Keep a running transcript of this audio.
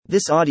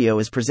This audio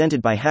is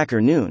presented by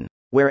Hacker Noon,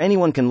 where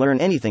anyone can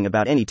learn anything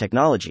about any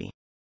technology.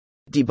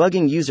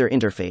 Debugging User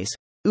Interface,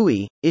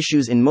 UI,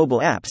 Issues in Mobile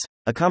Apps,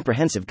 a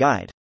Comprehensive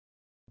Guide.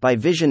 By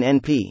Vision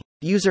NP.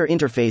 User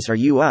Interface or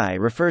UI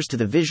refers to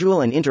the visual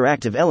and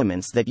interactive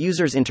elements that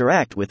users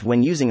interact with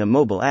when using a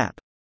mobile app.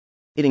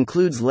 It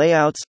includes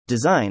layouts,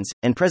 designs,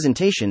 and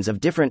presentations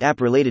of different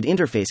app-related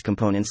interface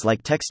components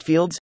like text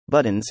fields,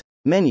 buttons,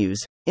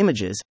 menus,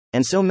 images,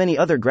 and so many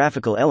other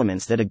graphical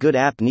elements that a good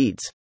app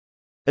needs.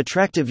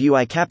 Attractive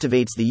UI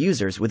captivates the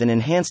users with an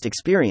enhanced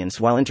experience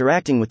while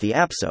interacting with the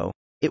app, so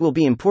it will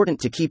be important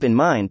to keep in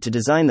mind to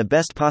design the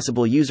best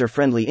possible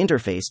user-friendly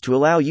interface to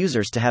allow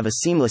users to have a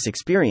seamless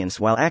experience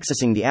while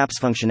accessing the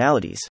app's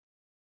functionalities.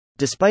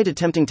 Despite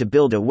attempting to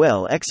build a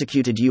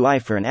well-executed UI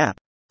for an app,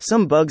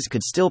 some bugs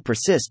could still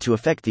persist to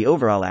affect the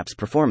overall app's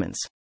performance.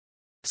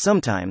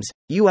 Sometimes,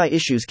 UI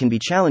issues can be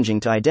challenging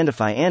to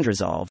identify and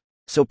resolve,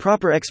 so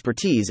proper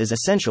expertise is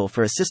essential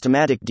for a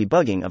systematic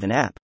debugging of an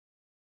app.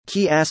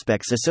 Key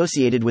aspects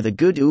associated with a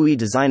good UI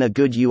design. A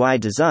good UI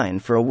design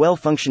for a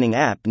well-functioning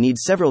app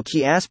needs several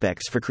key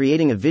aspects for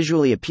creating a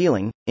visually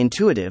appealing,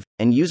 intuitive,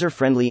 and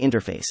user-friendly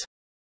interface.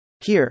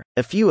 Here,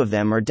 a few of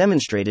them are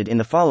demonstrated in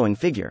the following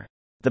figure.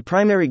 The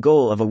primary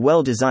goal of a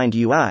well-designed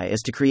UI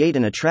is to create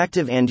an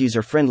attractive and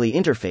user-friendly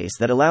interface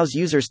that allows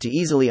users to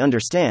easily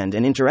understand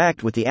and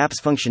interact with the app's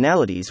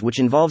functionalities, which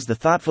involves the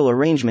thoughtful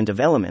arrangement of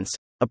elements,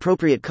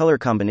 appropriate color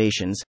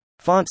combinations,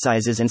 font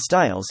sizes and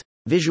styles,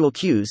 visual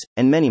cues,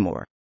 and many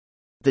more.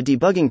 The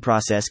debugging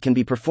process can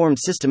be performed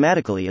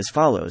systematically as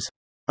follows.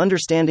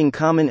 Understanding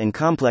common and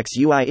complex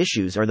UI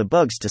issues or the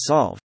bugs to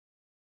solve.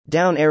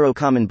 Down arrow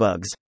common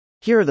bugs.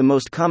 Here are the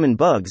most common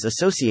bugs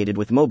associated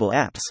with mobile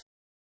apps.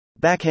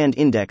 Backhand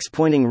index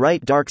pointing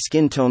right dark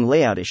skin tone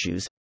layout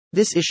issues.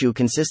 This issue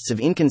consists of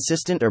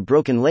inconsistent or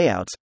broken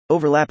layouts,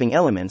 overlapping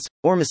elements,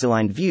 or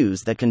misaligned views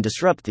that can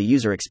disrupt the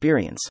user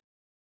experience.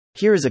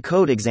 Here is a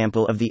code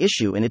example of the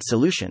issue and its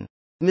solution.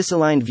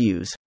 Misaligned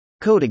views.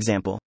 Code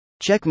example.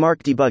 Check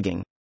mark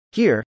debugging.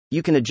 Here,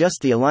 you can adjust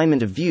the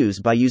alignment of views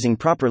by using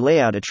proper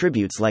layout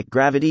attributes like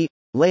gravity,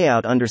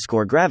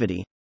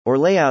 layout_gravity, or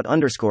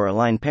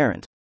layout_align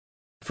parent.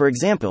 For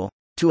example,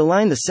 to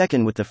align the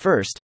second with the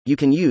first, you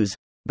can use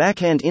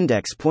backhand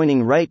index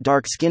pointing right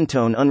dark skin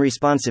tone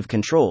unresponsive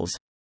controls.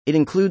 It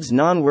includes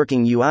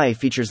non-working UI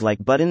features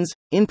like buttons,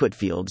 input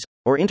fields,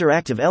 or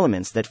interactive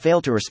elements that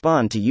fail to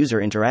respond to user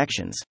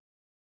interactions.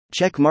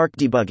 Check mark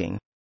debugging.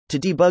 To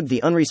debug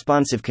the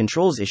unresponsive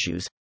controls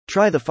issues,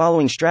 try the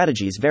following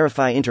strategies.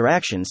 Verify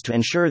interactions to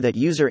ensure that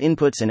user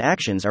inputs and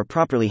actions are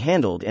properly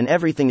handled and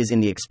everything is in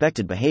the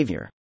expected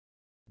behavior.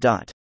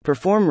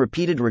 Perform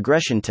repeated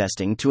regression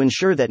testing to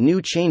ensure that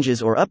new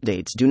changes or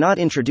updates do not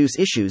introduce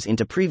issues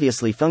into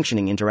previously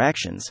functioning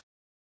interactions.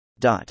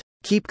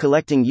 Keep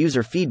collecting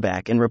user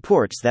feedback and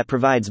reports that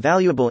provides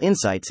valuable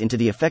insights into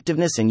the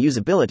effectiveness and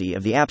usability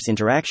of the app's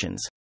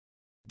interactions.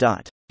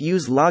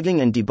 Use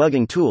logging and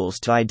debugging tools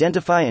to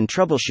identify and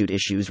troubleshoot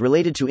issues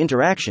related to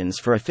interactions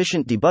for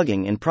efficient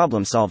debugging and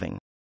problem solving.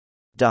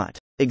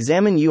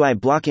 Examine UI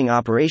blocking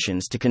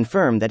operations to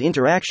confirm that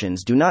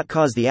interactions do not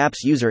cause the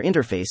app's user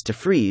interface to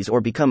freeze or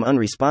become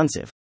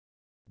unresponsive.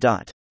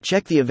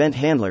 Check the event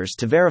handlers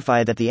to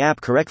verify that the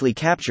app correctly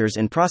captures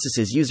and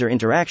processes user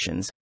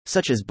interactions,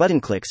 such as button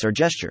clicks or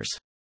gestures.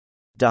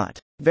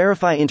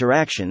 Verify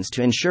interactions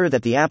to ensure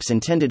that the app's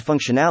intended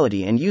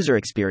functionality and user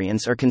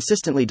experience are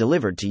consistently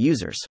delivered to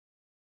users.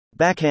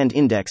 Backhand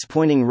index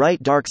pointing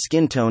right dark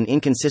skin tone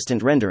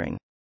inconsistent rendering.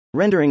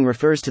 Rendering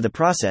refers to the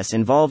process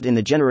involved in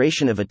the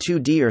generation of a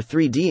 2D or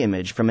 3D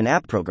image from an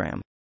app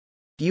program.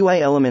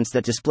 UI elements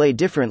that display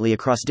differently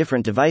across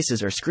different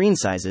devices or screen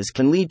sizes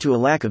can lead to a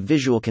lack of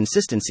visual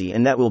consistency,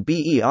 and that will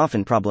be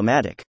often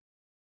problematic.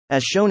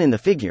 As shown in the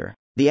figure,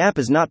 the app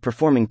is not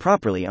performing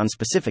properly on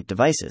specific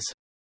devices.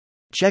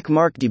 Check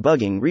mark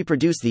debugging.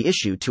 Reproduce the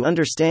issue to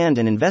understand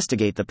and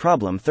investigate the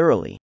problem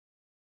thoroughly.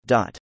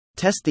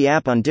 Test the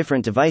app on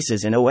different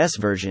devices and OS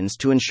versions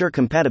to ensure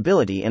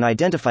compatibility and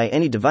identify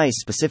any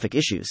device-specific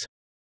issues.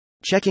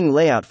 Checking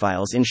layout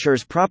files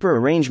ensures proper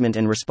arrangement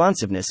and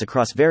responsiveness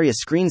across various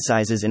screen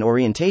sizes and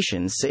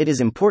orientations, so it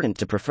is important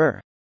to prefer.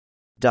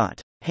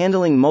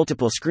 Handling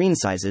multiple screen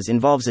sizes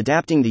involves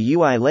adapting the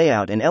UI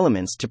layout and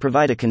elements to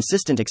provide a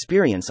consistent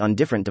experience on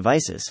different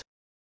devices.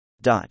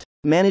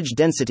 Manage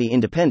density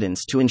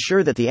independence to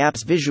ensure that the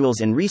app's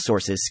visuals and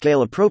resources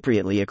scale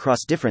appropriately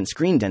across different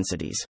screen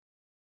densities.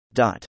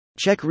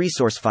 Check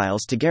resource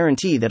files to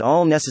guarantee that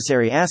all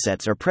necessary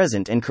assets are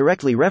present and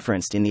correctly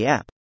referenced in the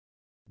app.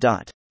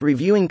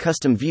 Reviewing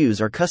custom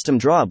views or custom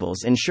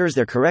drawables ensures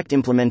their correct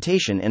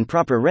implementation and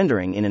proper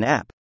rendering in an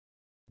app.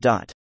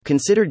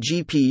 Consider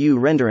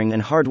GPU rendering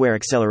and hardware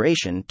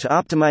acceleration to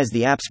optimize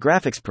the app's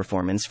graphics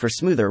performance for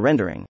smoother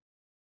rendering.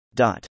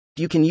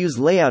 You can use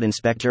Layout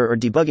Inspector or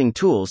debugging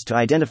tools to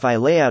identify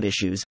layout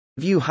issues,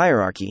 view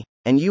hierarchy,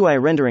 and UI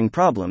rendering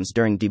problems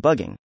during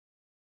debugging.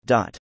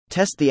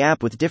 Test the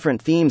app with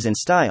different themes and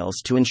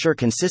styles to ensure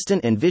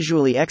consistent and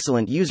visually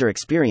excellent user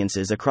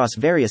experiences across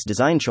various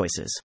design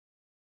choices.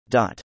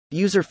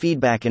 User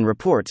feedback and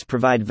reports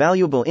provide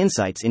valuable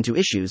insights into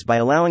issues by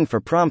allowing for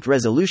prompt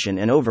resolution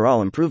and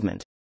overall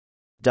improvement.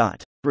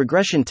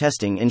 Regression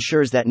testing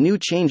ensures that new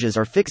changes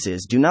or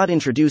fixes do not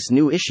introduce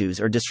new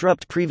issues or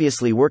disrupt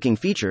previously working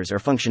features or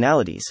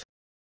functionalities.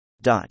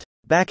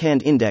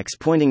 Backhand index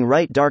pointing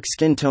right. Dark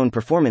skin tone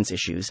performance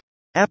issues.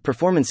 App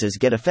performances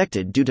get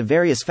affected due to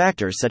various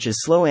factors such as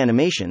slow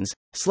animations,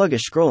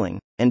 sluggish scrolling,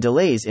 and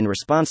delays in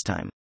response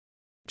time.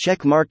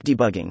 Check mark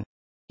debugging.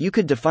 You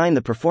could define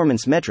the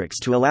performance metrics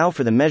to allow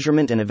for the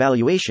measurement and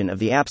evaluation of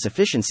the app's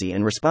efficiency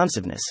and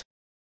responsiveness.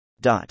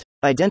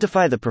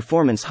 Identify the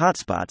performance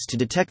hotspots to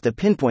detect the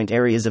pinpoint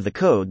areas of the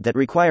code that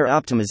require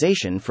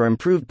optimization for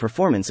improved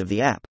performance of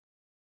the app.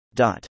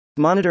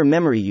 Monitor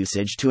memory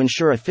usage to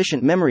ensure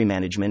efficient memory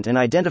management and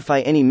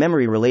identify any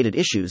memory-related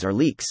issues or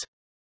leaks.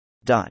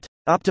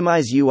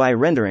 Optimize UI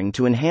rendering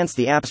to enhance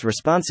the app's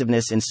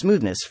responsiveness and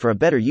smoothness for a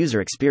better user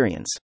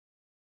experience.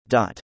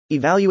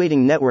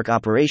 Evaluating network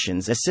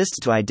operations assists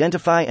to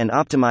identify and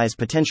optimize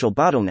potential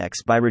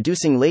bottlenecks by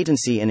reducing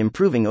latency and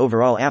improving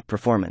overall app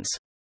performance.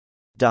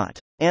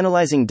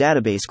 Analyzing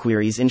database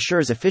queries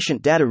ensures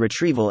efficient data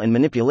retrieval and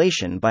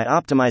manipulation by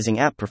optimizing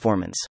app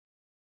performance.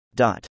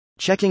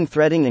 Checking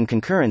threading and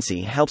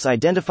concurrency helps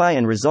identify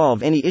and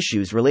resolve any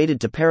issues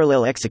related to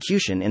parallel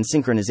execution and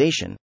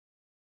synchronization.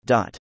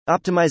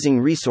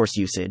 Optimizing resource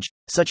usage,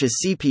 such as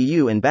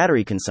CPU and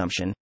battery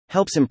consumption,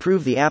 helps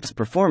improve the app's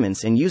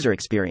performance and user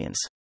experience.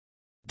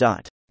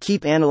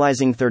 Keep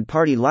analyzing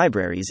third-party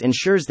libraries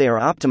ensures they are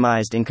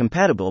optimized and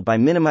compatible by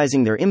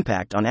minimizing their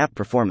impact on app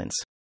performance.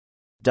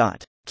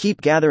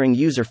 Keep gathering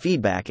user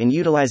feedback and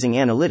utilizing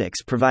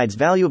analytics provides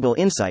valuable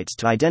insights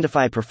to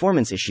identify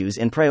performance issues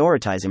and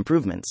prioritize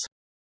improvements.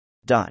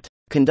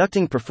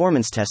 Conducting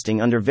performance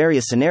testing under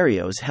various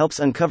scenarios helps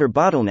uncover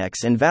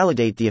bottlenecks and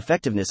validate the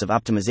effectiveness of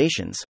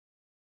optimizations.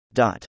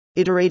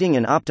 Iterating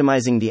and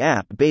optimizing the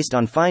app based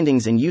on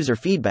findings and user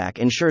feedback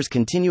ensures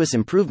continuous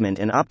improvement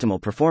and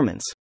optimal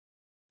performance.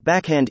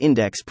 Backhand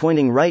index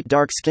pointing right.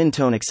 Dark skin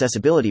tone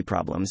accessibility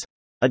problems.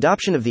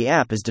 Adoption of the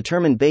app is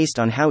determined based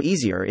on how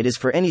easier it is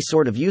for any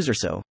sort of user.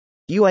 So,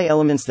 UI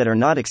elements that are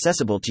not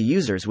accessible to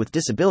users with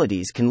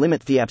disabilities can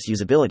limit the app's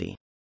usability.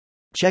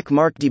 Check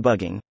mark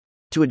debugging.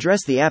 To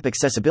address the app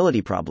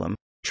accessibility problem,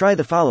 try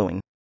the following.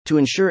 To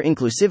ensure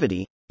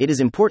inclusivity, it is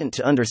important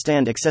to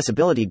understand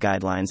accessibility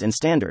guidelines and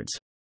standards.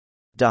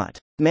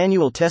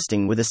 Manual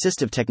testing with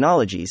assistive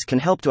technologies can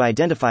help to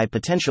identify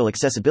potential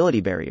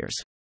accessibility barriers.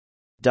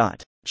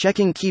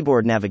 Checking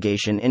keyboard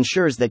navigation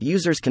ensures that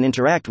users can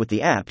interact with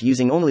the app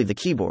using only the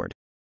keyboard.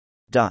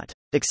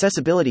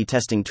 Accessibility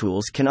testing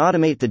tools can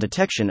automate the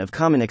detection of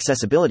common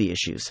accessibility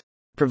issues.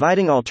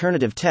 Providing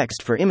alternative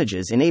text for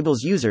images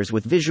enables users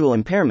with visual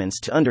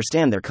impairments to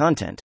understand their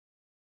content.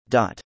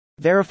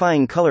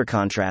 Verifying color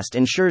contrast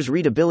ensures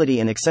readability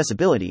and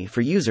accessibility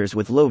for users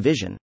with low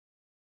vision.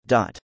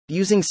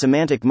 Using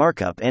semantic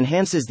markup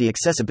enhances the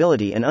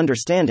accessibility and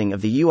understanding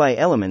of the UI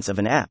elements of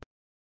an app.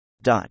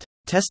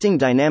 Testing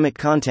dynamic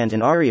content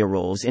and ARIA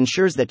roles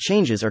ensures that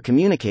changes are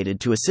communicated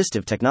to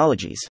assistive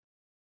technologies.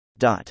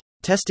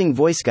 Testing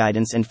voice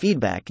guidance and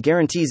feedback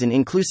guarantees an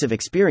inclusive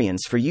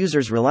experience for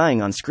users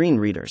relying on screen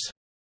readers.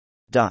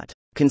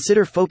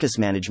 Consider focus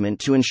management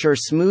to ensure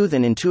smooth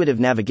and intuitive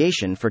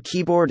navigation for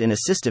keyboard and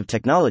assistive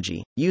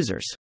technology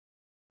users.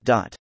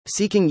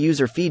 Seeking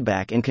user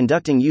feedback and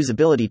conducting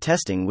usability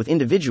testing with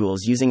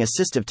individuals using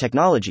assistive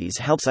technologies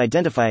helps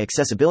identify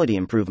accessibility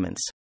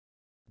improvements.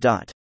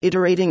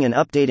 Iterating and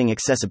updating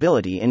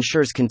accessibility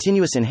ensures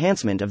continuous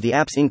enhancement of the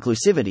app's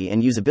inclusivity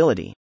and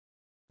usability.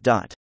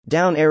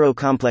 Down arrow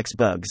complex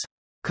bugs.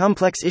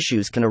 Complex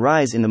issues can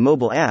arise in the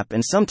mobile app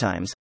and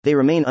sometimes, they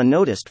remain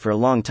unnoticed for a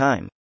long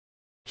time.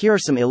 Here are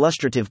some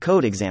illustrative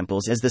code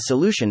examples as the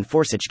solution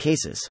for such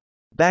cases.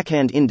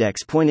 Backhand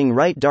index pointing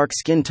right. Dark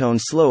skin tone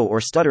slow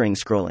or stuttering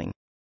scrolling.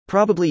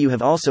 Probably you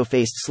have also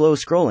faced slow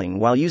scrolling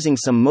while using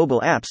some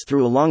mobile apps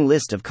through a long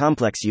list of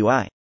complex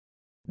UI.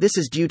 This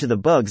is due to the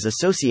bugs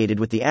associated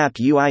with the app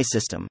UI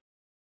system.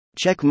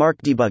 Check mark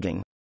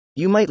debugging.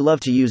 You might love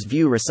to use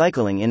view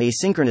recycling and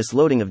asynchronous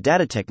loading of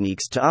data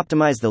techniques to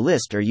optimize the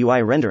list or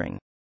UI rendering.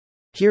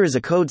 Here is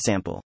a code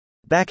sample.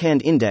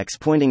 Backhand index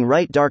pointing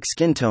right. Dark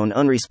skin tone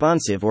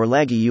unresponsive or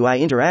laggy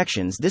UI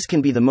interactions. This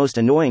can be the most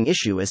annoying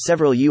issue as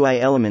several UI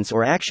elements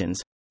or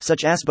actions,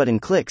 such as button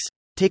clicks,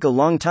 take a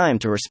long time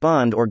to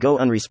respond or go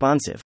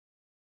unresponsive.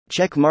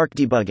 Check mark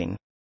debugging.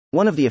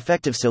 One of the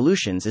effective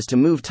solutions is to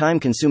move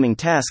time-consuming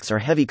tasks or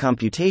heavy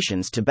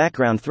computations to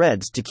background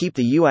threads to keep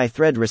the UI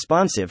thread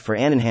responsive for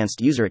an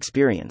enhanced user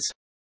experience.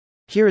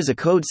 Here is a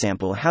code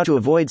sample how to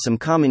avoid some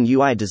common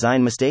UI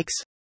design mistakes.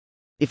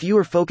 If you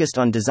are focused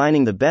on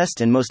designing the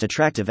best and most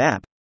attractive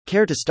app,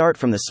 care to start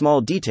from the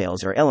small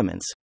details or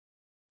elements.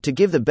 To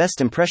give the best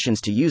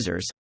impressions to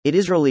users, it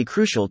is really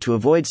crucial to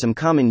avoid some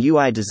common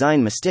UI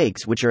design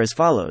mistakes, which are as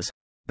follows.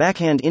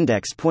 Backhand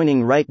index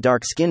pointing right.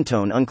 Dark skin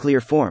tone unclear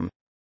form.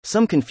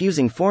 Some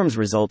confusing forms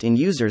result in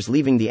users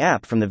leaving the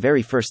app from the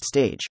very first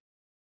stage.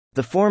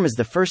 The form is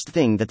the first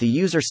thing that the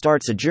user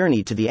starts a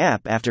journey to the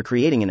app after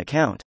creating an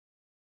account.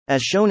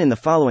 As shown in the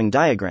following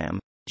diagram,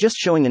 Just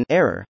showing an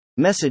error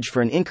message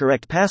for an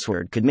incorrect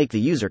password could make the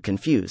user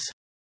confuse.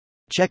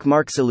 Check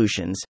mark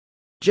solutions.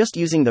 Just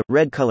using the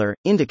red color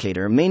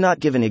indicator may not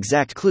give an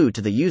exact clue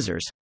to the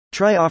users.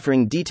 Try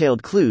offering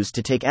detailed clues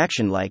to take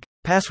action like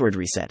password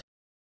reset.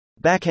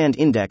 Backhand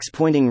index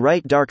pointing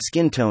right, dark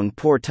skin tone,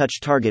 poor touch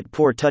target.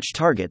 Poor touch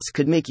targets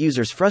could make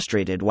users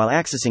frustrated while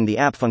accessing the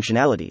app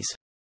functionalities.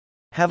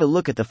 Have a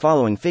look at the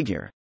following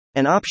figure.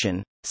 An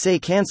option, say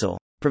cancel,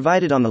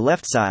 provided on the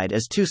left side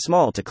is too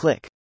small to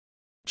click.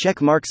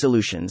 Check mark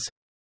solutions.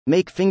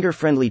 Make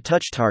finger-friendly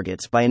touch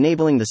targets by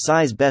enabling the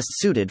size best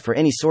suited for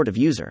any sort of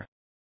user.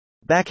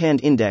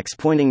 Backhand index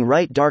pointing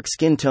right, dark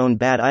skin tone,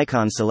 bad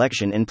icon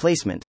selection and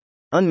placement.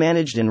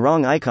 Unmanaged and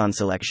wrong icon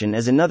selection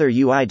is another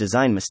UI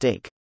design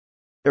mistake.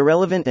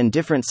 Irrelevant and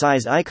different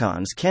sized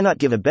icons cannot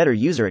give a better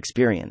user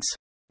experience.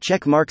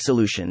 Check mark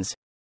solutions.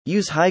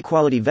 Use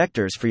high-quality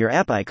vectors for your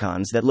app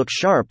icons that look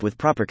sharp with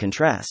proper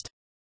contrast.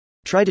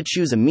 Try to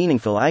choose a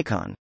meaningful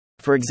icon.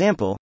 For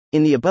example,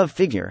 in the above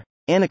figure,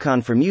 an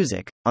icon for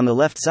music, on the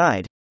left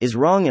side, is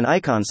wrong and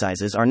icon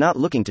sizes are not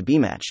looking to be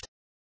matched.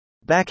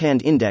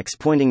 Backhand index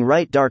pointing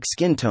right, dark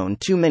skin tone.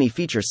 Too many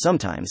features.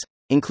 Sometimes,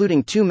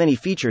 including too many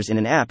features in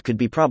an app could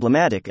be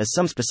problematic as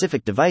some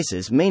specific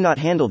devices may not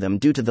handle them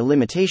due to the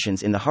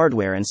limitations in the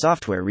hardware and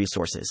software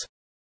resources.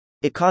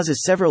 It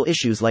causes several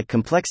issues like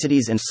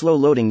complexities and slow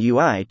loading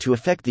UI to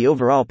affect the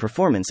overall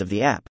performance of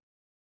the app.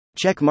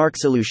 Check mark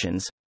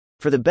solutions.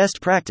 For the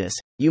best practice,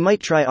 you might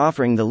try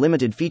offering the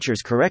limited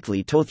features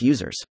correctly to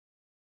users.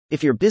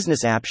 If your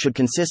business app should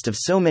consist of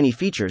so many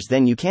features,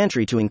 then you can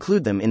try to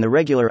include them in the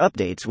regular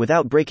updates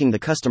without breaking the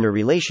customer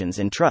relations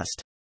and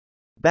trust.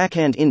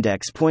 Backhand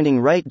index pointing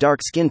right, dark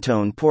skin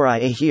tone, poor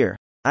IA. Here,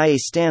 IA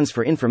stands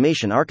for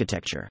information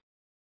architecture.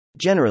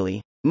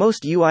 Generally,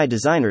 most UI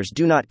designers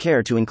do not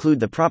care to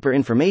include the proper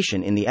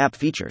information in the app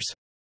features.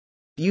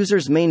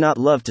 Users may not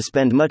love to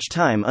spend much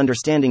time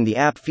understanding the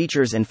app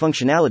features, and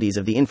functionalities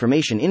of the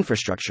information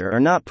infrastructure are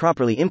not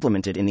properly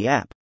implemented in the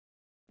app.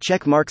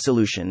 Check mark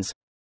solutions.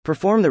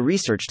 Perform the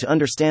research to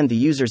understand the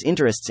user's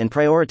interests and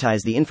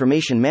prioritize the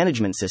information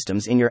management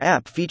systems in your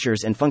app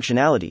features and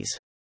functionalities.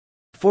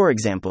 For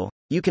example,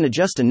 you can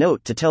adjust a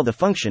note to tell the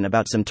function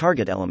about some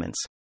target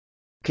elements.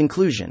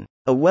 Conclusion.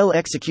 A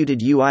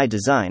well-executed UI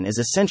design is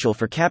essential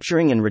for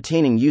capturing and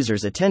retaining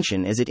users'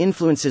 attention as it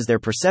influences their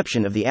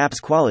perception of the app's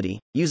quality,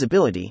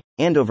 usability,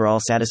 and overall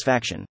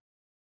satisfaction.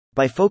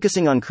 By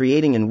focusing on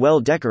creating an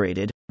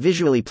well-decorated,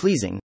 visually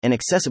pleasing, and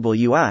accessible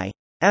UI,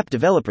 app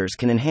developers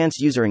can enhance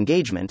user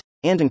engagement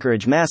and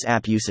encourage mass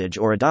app usage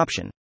or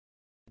adoption.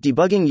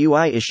 Debugging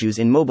UI issues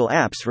in mobile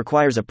apps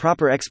requires a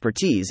proper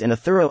expertise and a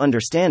thorough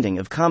understanding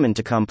of common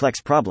to complex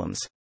problems.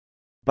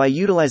 By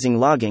utilizing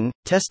logging,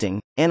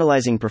 testing,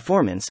 analyzing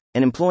performance,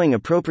 and employing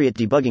appropriate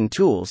debugging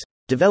tools,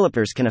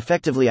 developers can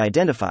effectively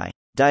identify,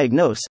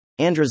 diagnose,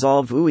 and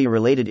resolve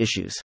UI-related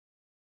issues.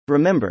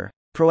 Remember,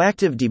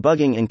 proactive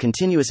debugging and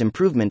continuous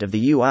improvement of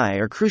the UI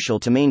are crucial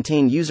to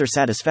maintain user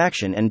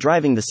satisfaction and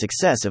driving the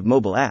success of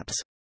mobile apps.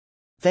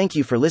 Thank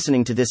you for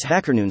listening to this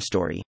HackerNoon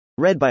story,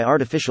 read by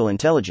Artificial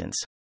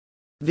Intelligence.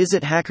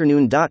 Visit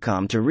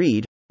hackernoon.com to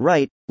read,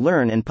 write,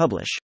 learn, and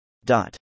publish.